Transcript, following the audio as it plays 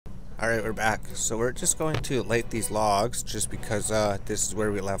Alright, we're back. So we're just going to light these logs just because this is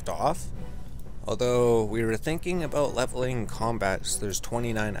where we left off. Although we were thinking about leveling combat, so there's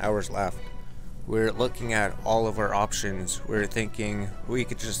 29 hours left. We're looking at all of our options. We're thinking we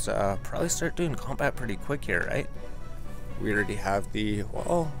could just probably start doing combat pretty quick here, right? We already have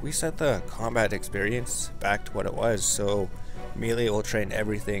we set the combat experience back to what it was, so melee will train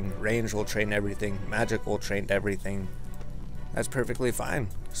everything, range will train everything, magic will train everything. That's perfectly fine.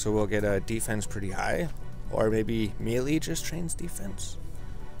 So we'll get a defense pretty high, or maybe melee just trains defense.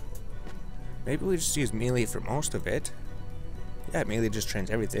 Maybe we just use melee for most of it. Yeah, melee just trains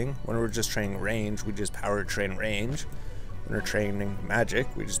everything. When we're just training range, we just power train range. When we're training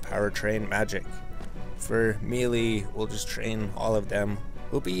magic, we just power train magic. For melee, we'll just train all of them.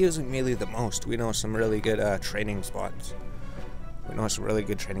 We'll be using melee the most. We know some really good training spots.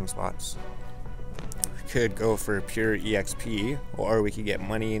 Could go for pure EXP, or we could get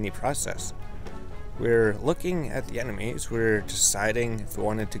money in the process. We're looking at the enemies, we're deciding if we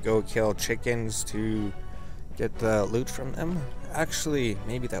wanted to go kill chickens to get the loot from them. Actually,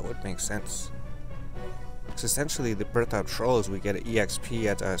 maybe that would make sense. Because essentially the birth of trolls, we get an EXP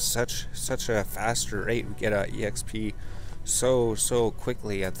at such a faster rate. We get an EXP so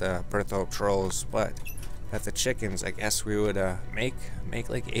quickly at the birth of trolls, but at the chickens, I guess we would make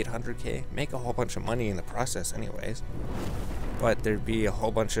like 800k, make a whole bunch of money in the process anyways. But there'd be a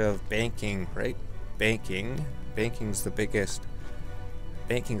whole bunch of banking, right? Banking's the biggest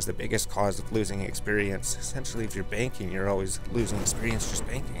cause of losing experience. Essentially, if you're banking, you're always losing experience just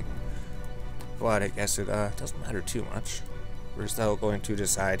banking. But I guess it doesn't matter too much. We're still going to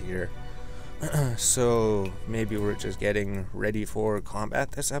decide here. So maybe we're just getting ready for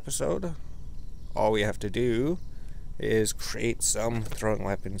combat this episode. All we have to do is create some throwing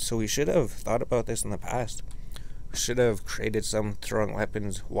weapons. So we should have thought about this in the past. We should have created some throwing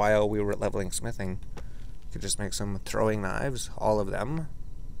weapons while we were leveling smithing. We could just make some throwing knives, all of them.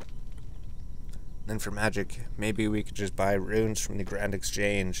 Then for magic, maybe we could just buy runes from the Grand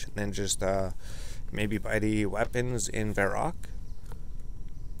Exchange, and then just maybe buy the weapons in Varrock.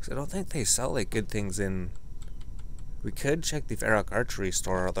 Because I don't think they sell like good things in... We could check the Varrock archery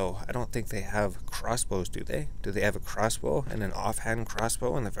store, although I don't think they have crossbows, do they? Do they have a crossbow and an offhand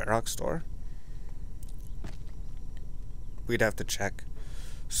crossbow in the Varrock store? We'd have to check.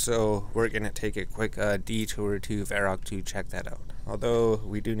 So we're going to take a quick detour to Varrock to check that out. Although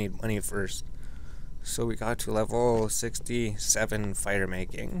we do need money first. So we got to level 67 fire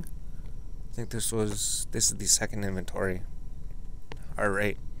making. I think this is the second inventory.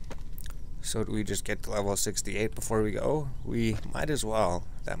 Alright. So do we just get to level 68 before we go? We might as well.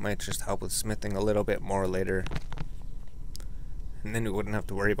 That might just help with smithing a little bit more later. And then we wouldn't have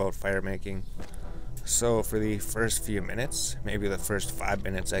to worry about fire making. So for the first few minutes, maybe the first 5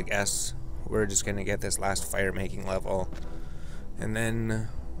 minutes I guess, we're just going to get this last fire making level. And then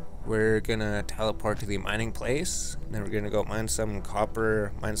we're going to teleport to the mining place. And then we're going to go mine some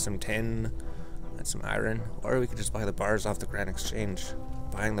copper, mine some tin, mine some iron. Or we could just buy the bars off the Grand Exchange.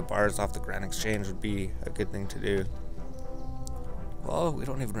 Buying the bars off the Grand Exchange would be a good thing to do. Well, we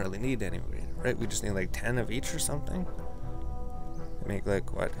don't even really need any, right? We just need like 10 of each or something. Make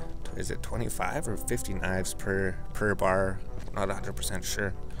like, what, is it 25 or 50 knives per bar? I'm not 100%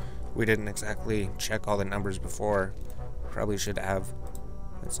 sure. We didn't exactly check all the numbers before. Probably should have.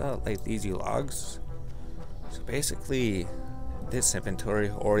 Let's light these logs. So basically, this inventory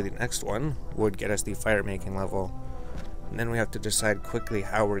or the next one would get us the fire making level. And then we have to decide quickly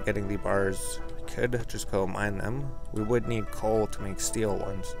how we're getting the bars. We could just go mine them. We would need coal to make steel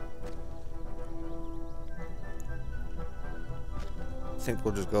ones. I think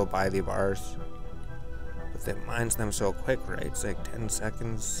we'll just go buy the bars. But it mines them so quick, right? It's like 10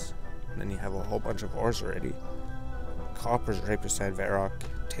 seconds. And then you have a whole bunch of ores already. Copper's right beside Varrock.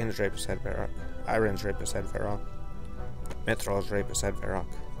 Tin's right beside Varrock. Iron's right beside Varrock. Mithral's right beside Varrock.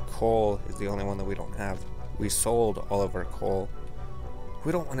 Coal is the only one that we don't have. We sold all of our coal.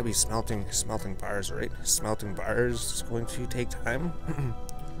 We don't want to be smelting bars, right? Smelting bars is going to take time.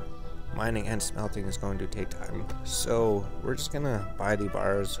 Mining and smelting is going to take time. So we're just gonna buy the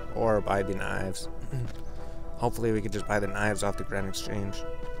bars or buy the knives. Hopefully we could just buy the knives off the Grand Exchange.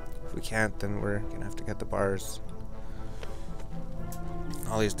 If we can't, then we're gonna have to get the bars.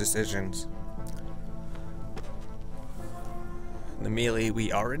 All these decisions. The melee,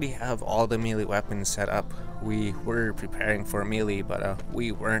 we already have all the melee weapons set up. We were preparing for melee, but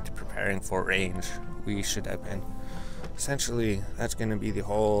we weren't preparing for range. We should have been. Essentially, that's going to be the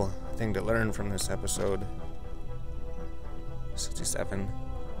whole thing to learn from this episode. 67.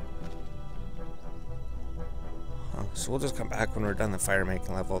 So we'll just come back when we're done the fire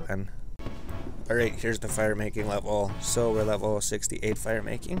making level then. Alright, here's the fire making level. So we're level 68 fire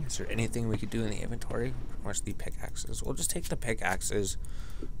making. Is there anything we could do in the inventory? Pretty much the pickaxes. We'll just take the pickaxes.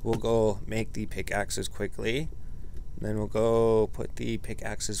 We'll go make the pickaxes quickly. Then we'll go put the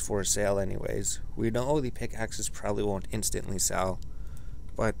pickaxes for sale anyways. We know the pickaxes probably won't instantly sell,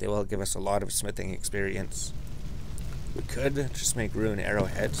 but they will give us a lot of smithing experience. We could just make rune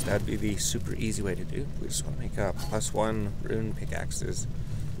arrowheads. That would be the super easy way to do. We just want to make +1 rune pickaxes.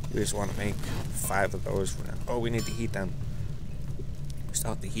 We just want to make 5 of those for now. Oh, we need to heat them. We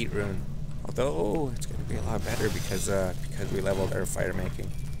still have the heat rune. Although it's going to be a lot better because we leveled our fire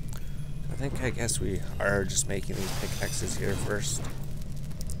making. I guess we are just making these pickaxes here first.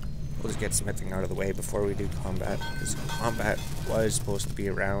 We'll just get smithing out of the way before we do combat, because combat was supposed to be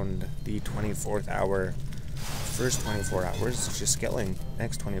around the 24th hour. First 24 hours it's just skilling.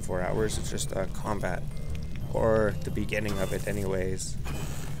 Next 24 hours it's just combat, or the beginning of it anyways.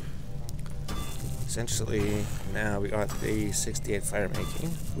 Essentially, now we got the 68 fire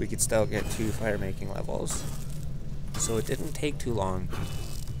making. We could still get 2 fire making levels, so it didn't take too long.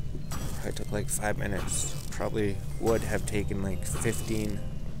 It took like 5 minutes. Probably would have taken like 15,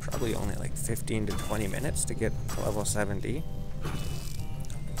 probably only like 15 to 20 minutes to get to level 70.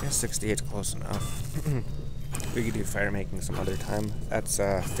 I guess 68 is close enough. We could do fire making some other time. That's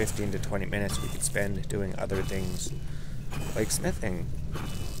 15 to 20 minutes we could spend doing other things like smithing.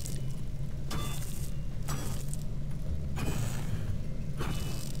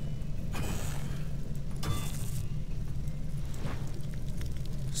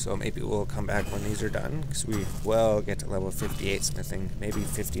 So maybe we'll come back when these are done, because we will get to level 58 smithing, maybe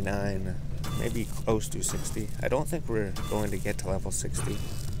 59, maybe close to 60. I don't think we're going to get to level 60,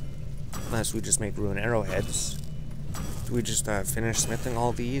 unless we just make rune arrowheads. We just finish smithing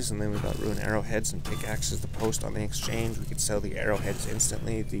all these, and then we got rune arrowheads and pickaxes to post on the exchange. We could sell the arrowheads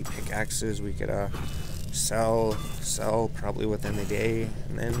instantly. The pickaxes we could sell probably within the day,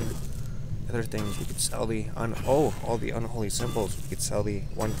 and then other things we could sell the all the unholy symbols. We could sell the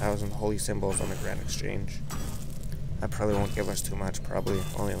 1,000 holy symbols on the Grand Exchange. That probably won't give us too much, probably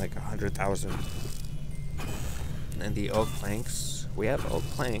only like 100,000. And then the oak planks, we have oak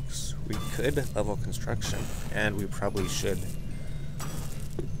planks. We could level construction, and we probably should.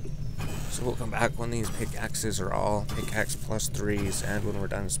 So we'll come back when these pickaxes are all pickaxe +3s, and when we're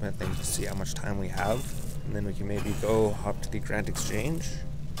done smithing, to see how much time we have, and then we can maybe go hop to the Grand Exchange.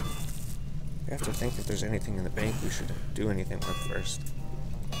 We have to think if there's anything in the bank we should do anything with first.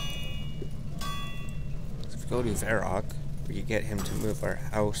 So if we go to Varrock, we could get him to move our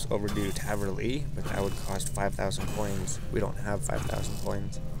house over to Taverley, but that would cost 5,000 coins. We don't have 5,000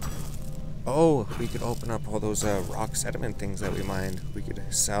 coins. Oh, we could open up all those rock sediment things that we mined. We could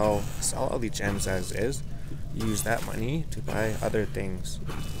sell all the gems as is, use that money to buy other things.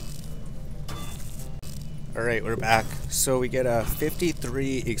 Alright, we're back. So we get a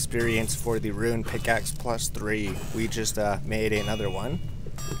 53 experience for the rune pickaxe +3. We just made another one.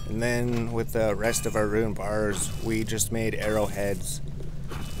 And then with the rest of our rune bars, we just made arrowheads.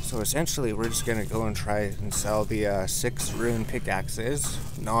 So essentially we're just going to go and try and sell the 6 rune pickaxes,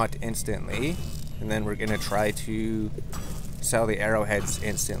 not instantly. And then we're going to try to sell the arrowheads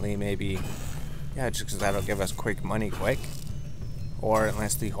instantly, maybe. Yeah, just because that'll give us quick money quick. Or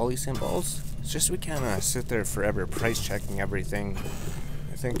unless the holy symbols. It's just we can't sit there forever price checking everything.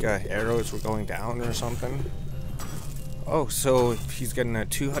 I think arrows were going down or something. Oh, so he's getting a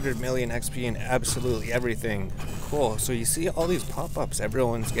 200 million XP in absolutely everything. Cool. So you see all these pop-ups.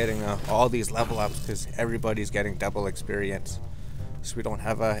 Everyone's getting all these level ups because everybody's getting double experience. So we don't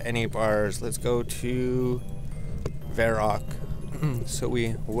have any bars. Let's go to Varrock. So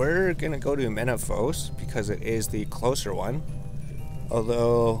we're gonna go to Menaphos because it is the closer one.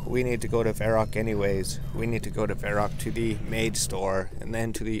 Although we need to go to Varrock anyways. We need to go to Varrock to the maid store, and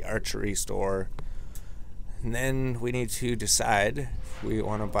then to the archery store. And then we need to decide if we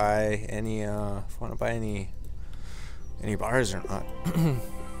want to buy any bars or not.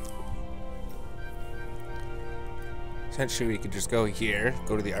 Essentially we could just go here,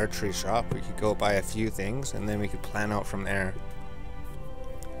 go to the archery shop, we could go buy a few things, and then we could plan out from there.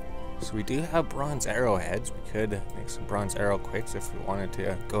 So we do have bronze arrowheads. We could make some bronze arrow quicks if we wanted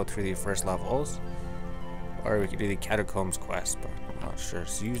to go through the first levels. Or we could do the catacombs quest, but I'm not sure.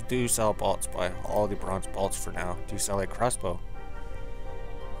 So you do sell bolts, buy all the bronze bolts for now. Do you sell a crossbow?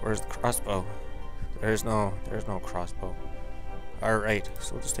 Where's the crossbow? There's no crossbow. Alright,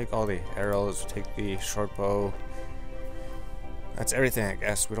 so we'll just take all the arrows, take the short bow. That's everything, I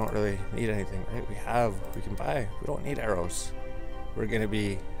guess. We don't really need anything, right? We can buy. We don't need arrows. We're gonna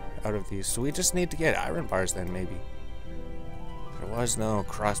be out of these. So we just need to get iron bars then, maybe. There was no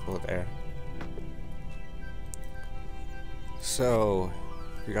crossbow there. So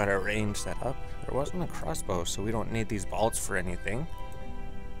we got our range set up. There wasn't a crossbow, so we don't need these bolts for anything.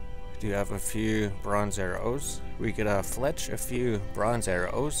 We do have a few bronze arrows. We could fletch a few bronze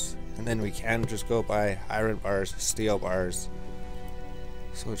arrows, and then we can just go buy iron bars, steel bars.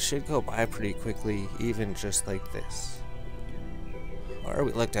 So it should go by pretty quickly, even just like this. Or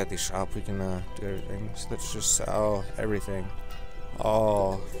we looked at the shop, we can do everything. So let's just sell everything.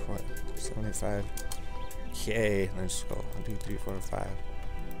 All, what, 75k. Let's go 1, 2, 3, 4, 5.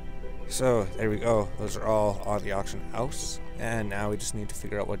 So there we go. Those are all on the auction house, and now we just need to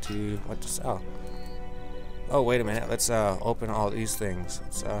figure out what to sell. Oh wait a minute. Let's open all these things.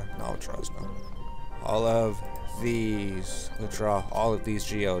 Let's no withdrawals, no. All of these. Withdraw all of these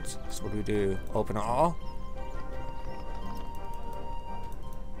geodes. So what do? Open all.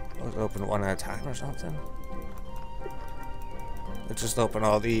 Let's open one at a time or something. Let's just open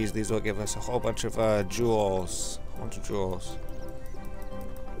all these. These will give us a whole bunch of jewels. A bunch of jewels.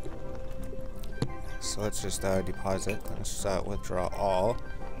 So let's just deposit. Let's just withdraw all.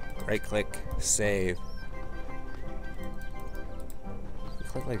 Right click, save.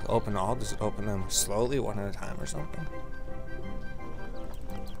 Click like open all. Does it open them slowly, one at a time or something?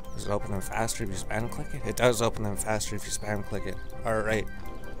 Does it open them faster if you spam click it? It does open them faster if you spam click it. Alright.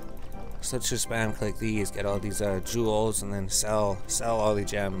 So let's just spam click these, get all these jewels, and then sell all the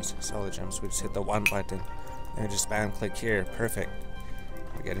gems. Sell the gems. We just hit the 1 button, and just spam click here. Perfect.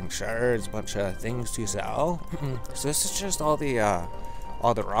 We're getting shards, bunch of things to sell. So this is just all the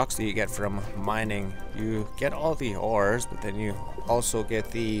rocks that you get from mining. You get all the ores, but then you also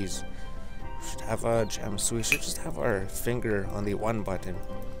get these. We should have gems, so we should just have our finger on the 1 button.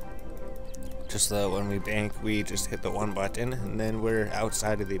 Just so when we bank, we just hit the 1 button, and then we're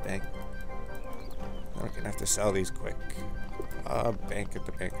outside of the bank. We're gonna have to sell these quick. Bank at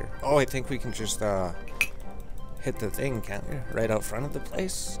the banker. Oh, I think we can just hit the thing, can't we? Right out front of the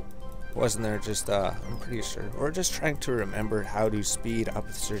place? Wasn't there just I'm pretty sure. We're just trying to remember how to speed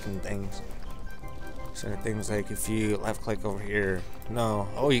up certain things. Certain things like if you left click over here. No.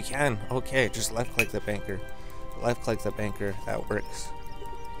 Oh, you can. Okay, just left click the banker. Left click the banker. That works.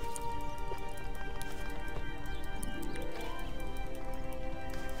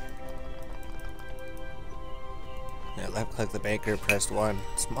 Yeah, left click the banker, pressed 1.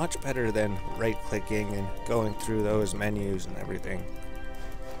 It's much better than right clicking and going through those menus and everything.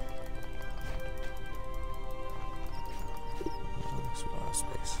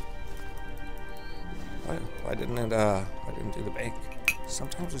 Space. Why didn't it do the bank?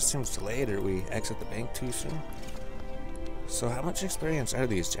 Sometimes it seems delayed, or we exit the bank too soon. So how much experience are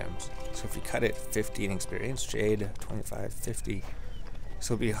these gems? So if we cut it, 15 experience, jade 25, 50.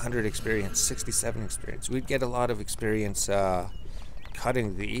 So it'd be 100 experience, 67 experience. We'd get a lot of experience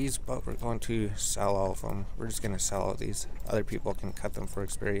cutting these, but we're going to sell all of them. We're just going to sell all these. Other people can cut them for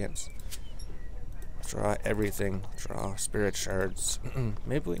experience. Draw everything. Draw spirit shards.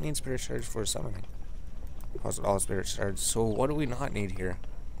 Maybe we need spirit shards for summoning. Deposit all spirit shards. So what do we not need here?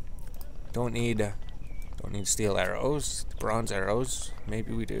 Don't need steel arrows. Bronze arrows.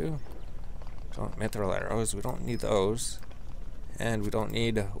 Maybe we do. Mithril arrows. We don't need those. And we don't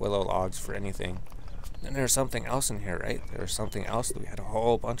need willow logs for anything. Then there's something else in here, right? There's something else that we had a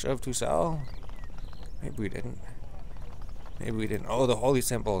whole bunch of to sell. Maybe we didn't. Maybe we didn't. Oh, the holy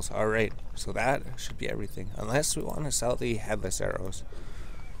symbols. Alright. So that should be everything. Unless we want to sell the headless arrows.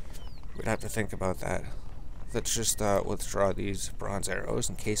 We'd have to think about that. Let's just withdraw these bronze arrows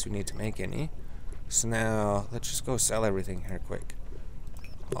in case we need to make any. So now, let's just go sell everything here quick.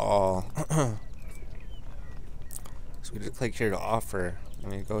 All. So we just click here to offer.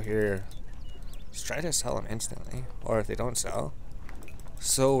 And we go here. Let's try to sell them instantly. Or if they don't sell.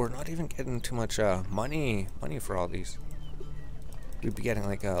 So we're not even getting too much money for all these. We'd be getting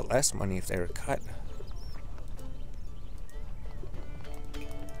like less money if they were cut.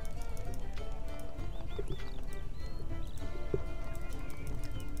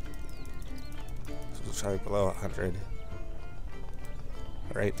 So we'll try below 100.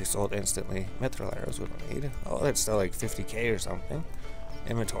 Alright, they sold instantly. Mithril arrows we don't need. Oh, that's still like 50k or something.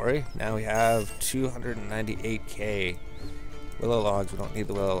 Inventory. Now we have 298k. Willow logs. We don't need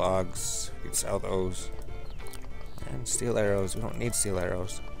the willow logs. We can sell those. And steel arrows. We don't need steel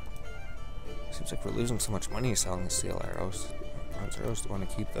arrows. Seems like we're losing so much money selling the steel arrows. Bronze arrows. Do we want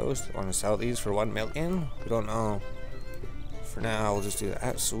to keep those? Do we want to sell these for 1 million? We don't know. For now, we'll just do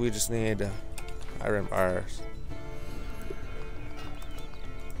that. So we just need iron bars.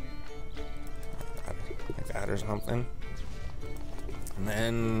 Like that or something. And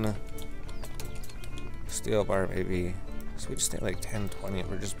then steel bar maybe. So we just need like 10, 20.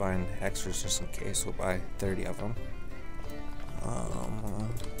 We're just buying extras just in case. We'll buy 30 of them.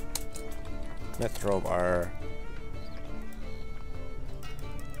 Mithril bar.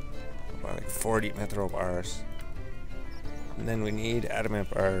 We'll buy like 40 mithril bars. And then we need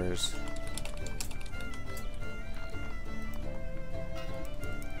adamant bars.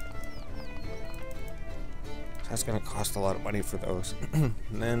 That's gonna cost a lot of money for those. And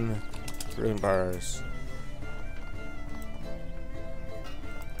then rune bars.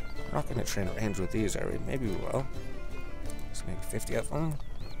 We're not gonna train range with these, are we? Maybe we will. Let's make 50 of them.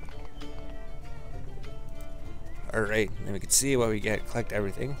 Alright, then we can see what we get. Collect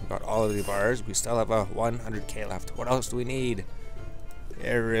everything. We got all of the bars. We still have 100k left. What else do we need?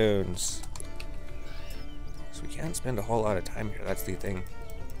 Air runes. So we can't spend a whole lot of time here. That's the thing.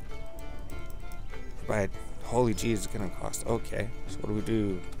 But holy geez, it's gonna cost. Okay, so what do we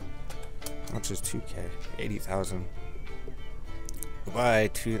do? How much is 2k? 80,000. We'll buy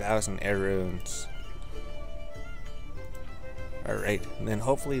 2,000 air runes. Alright, and then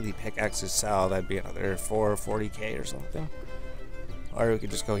hopefully the pickaxes sell. That'd be another 40k or something. Or we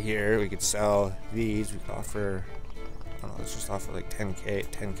could just go here. We could sell these. We could offer, I don't know, let's just offer like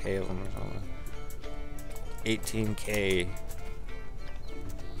 10k of them or something. 18k.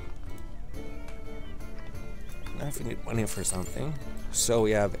 Now if we need money for something, so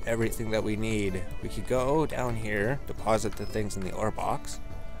we have everything that we need, we could go down here, deposit the things in the ore box.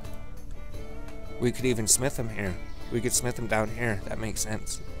 We could even smith them here. We could smith them down here. That makes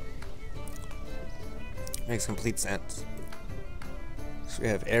sense. Makes complete sense. So we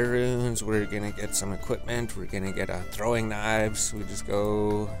have air runes. We're gonna get some equipment. We're gonna get throwing knives. We just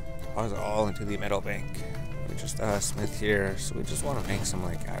go deposit all into the metal bank. We just smith here. So we just want to make some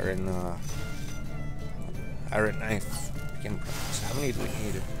like iron knife. So how many do we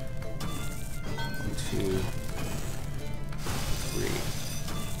need? 1, 2, 3,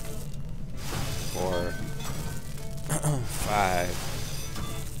 4,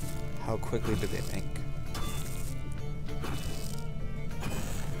 5. How quickly do they make?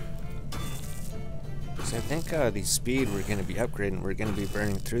 So I think the speed we're going to be upgrading, we're going to be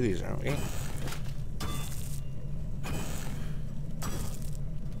burning through these, aren't we?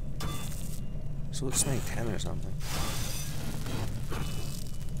 So let's make 10 or something.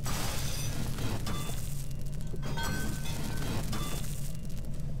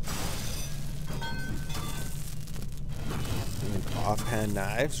 Offhand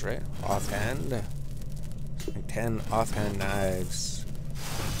knives, right? Offhand. 10 offhand knives.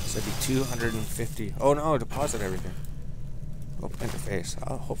 So that'd be 250. Oh no, deposit everything. Open interface.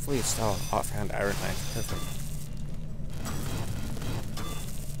 Oh, hopefully it's still offhand iron knife. Perfect.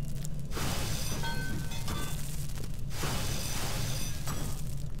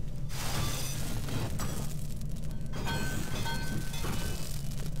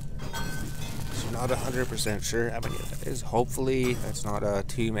 Not 100% sure how many that is. Hopefully that's not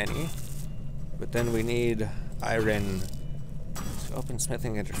too many. But then we need iron. So open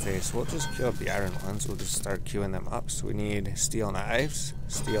smithing interface. We'll just queue up the iron ones. We'll just start queuing them up. So we need steel knives,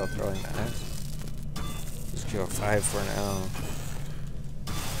 steel throwing knives. Just queue up 5 for now.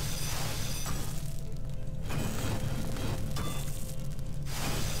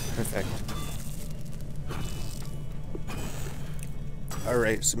 Perfect.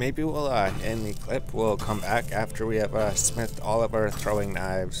 Alright, so maybe we'll end the clip. We'll come back after we have smithed all of our throwing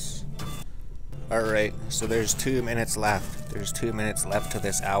knives. Alright, so there's 2 minutes left. There's 2 minutes left to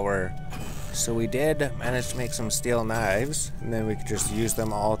this hour. So we did manage to make some steel knives, and then we could just use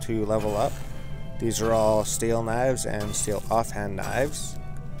them all to level up. These are all steel knives and steel offhand knives.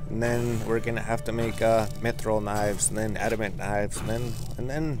 And then we're gonna have to make mithril knives, and then adamant knives, and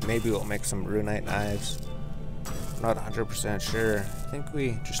then maybe we'll make some runite knives. Not 100% sure. I think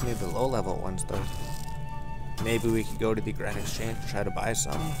we just need the low level ones though. Maybe we could go to the Grand Exchange and try to buy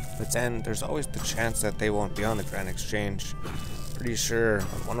some, but then there's always the chance that they won't be on the Grand Exchange. Pretty sure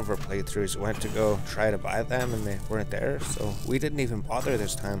on one of our playthroughs we went to go try to buy them and they weren't there, so we didn't even bother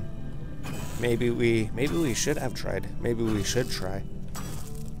this time. Maybe we should have tried. Maybe we should try.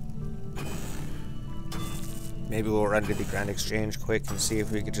 Maybe we'll run to the Grand Exchange quick and see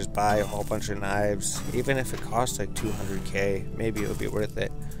if we could just buy a whole bunch of knives. Even if it costs like 200k, maybe it would be worth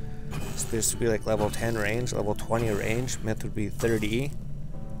it. So this would be like level 10 range, level 20 range. Myth would be 30.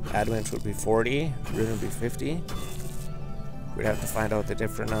 Adamant would be 40. Rune would be 50. We'd have to find out the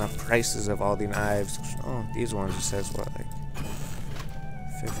different prices of all the knives. Oh, these ones it says what, like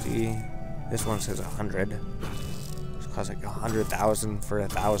 50. This one says 100. It costs like 100,000 for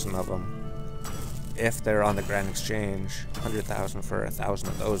 1,000 of them. if they're on the Grand Exchange, 100,000 for 1,000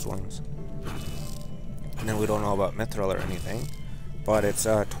 of those ones. And then we don't know about Mithril or anything, but it's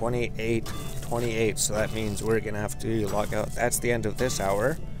 28, so that means we're gonna have to log out. That's the end of this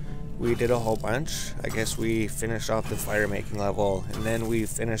hour. We did a whole bunch. I guess we finished off the fire making level, and then we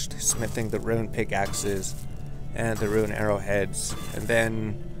finished smithing the rune pickaxes and the rune arrowheads. And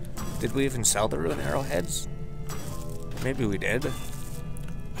then, did we even sell the rune arrowheads? Maybe we did.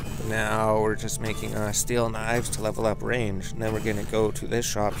 But now we're just making steel knives to level up range, and then we're gonna go to this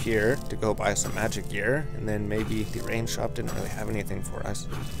shop here to go buy some magic gear, and then maybe the range shop didn't really have anything for us.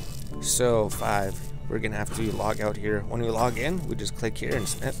 So 5, we're gonna have to log out here. When we log in, we just click here and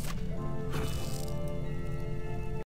smith.